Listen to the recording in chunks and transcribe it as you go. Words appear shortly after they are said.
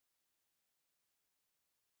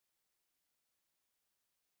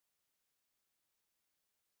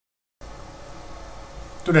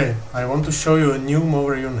Today I want to show you a new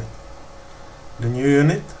mower unit. The new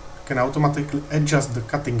unit can automatically adjust the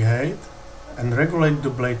cutting height and regulate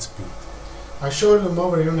the blade speed. I show the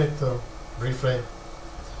mower unit briefly.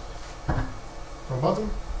 From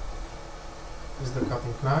bottom is the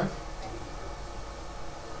cutting knife.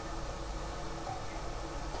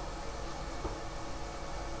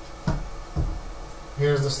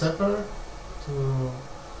 Here's the stepper to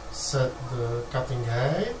set the cutting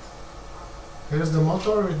height. Here's the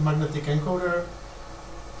motor with magnetic encoder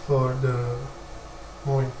for the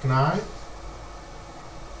mowing knife,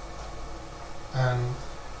 and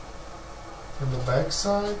from the back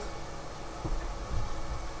side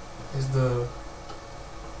is the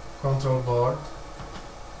control board.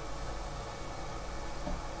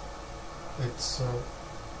 It's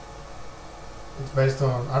based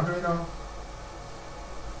on Arduino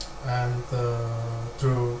and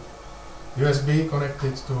through USB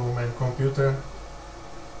connected to main computer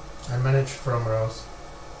and managed from ROS.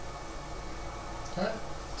 Okay,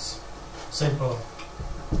 it's simple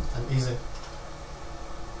and easy.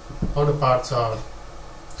 All the parts are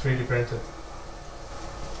 3D printed.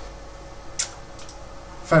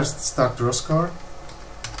 First, start the ROS cord.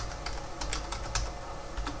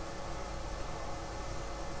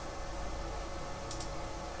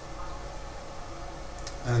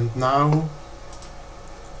 And now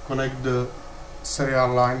connect the serial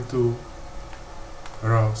line to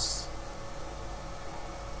ROS.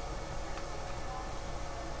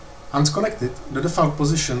 Once connected, the default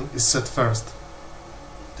position is set first.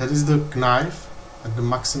 That is the knife at the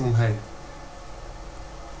maximum height.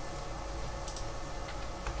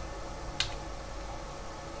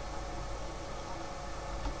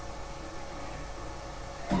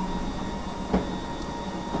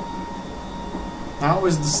 Now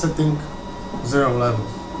is the setting 0 level.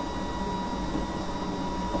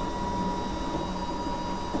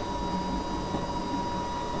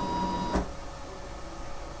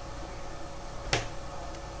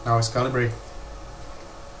 Now it's calibrated.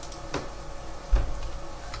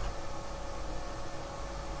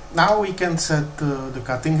 Now we can set the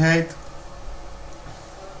cutting height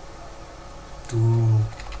to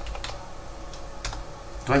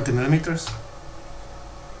 20 millimeters.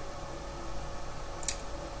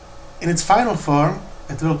 In its final form,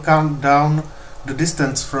 it will count down the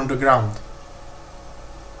distance from the ground.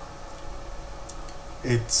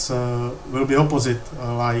 It will be opposite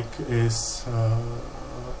like is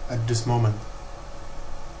at this moment.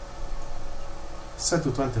 Set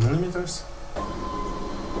to 20 millimeters.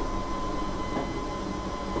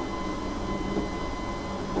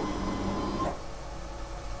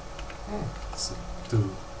 Set to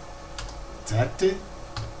 30.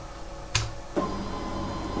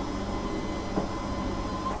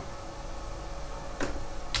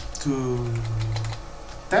 To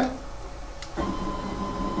 10.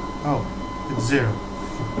 Oh, it's 0.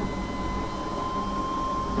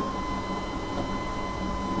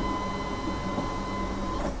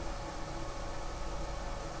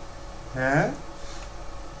 Yeah.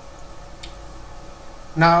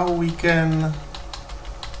 Now we can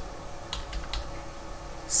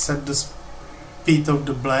set the speed of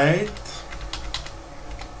the blade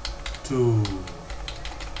to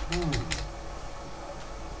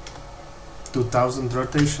 2000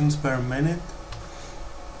 rotations per minute.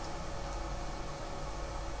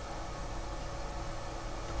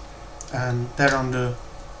 And turn on the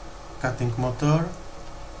cutting motor.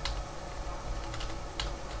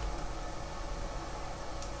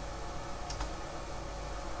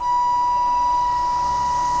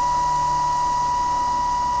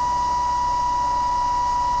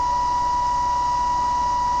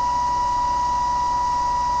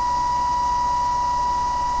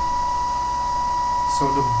 So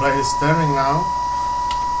the blade is turning now.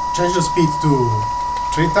 Change the speed to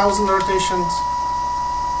 3000 rotations.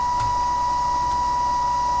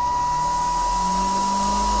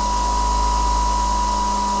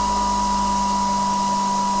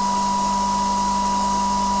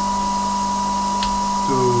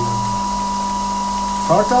 To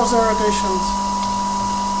 4000 rotations.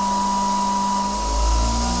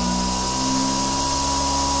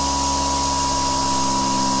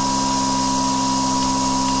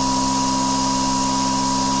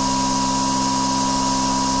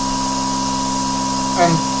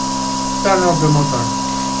 And turn off the motor.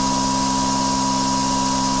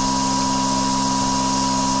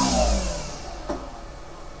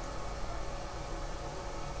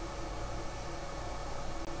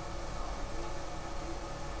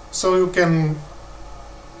 So you can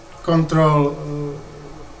control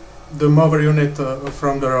the mower unit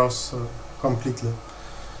from the ROS completely.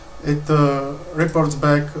 It reports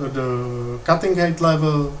back the cutting height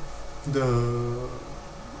level, the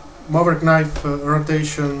mower knife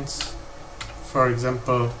rotations, for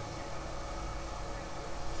example,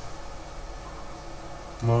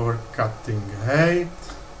 mower cutting height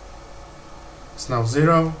is now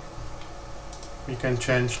 0. We can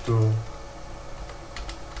change to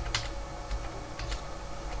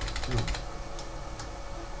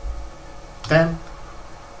 10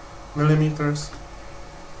 millimeters.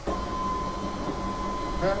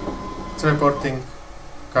 It's reporting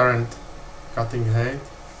current cutting height.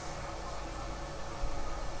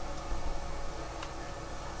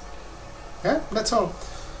 Yeah, that's all.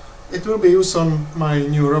 It will be used on my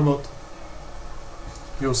new robot.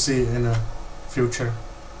 You'll see in the future.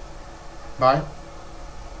 Bye.